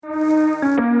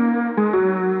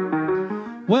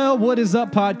Well, what is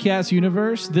up, podcast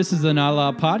universe? This is an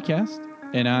Aloud podcast,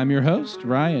 and I'm your host,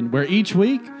 Ryan, where each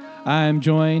week I'm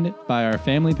joined by our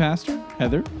family pastor,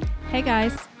 Heather. Hey,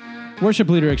 guys. Worship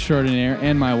leader extraordinaire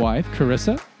and my wife,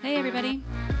 Carissa. Hey, everybody.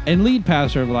 And lead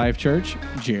pastor of Life Church,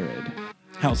 Jared.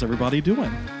 How's everybody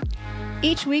doing?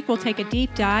 Each week, we'll take a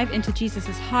deep dive into Jesus'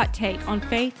 hot take on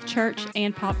faith, church,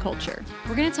 and pop culture.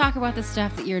 We're going to talk about the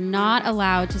stuff that you're not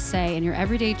allowed to say in your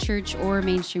everyday church or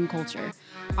mainstream culture.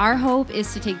 Our hope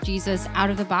is to take Jesus out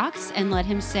of the box and let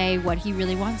him say what he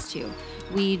really wants to.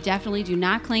 We definitely do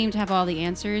not claim to have all the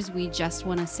answers. We just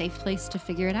want a safe place to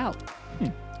figure it out.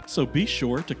 So be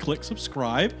sure to click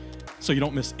subscribe so you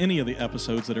don't miss any of the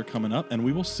episodes that are coming up, and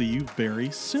we will see you very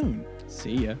soon.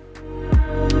 See ya.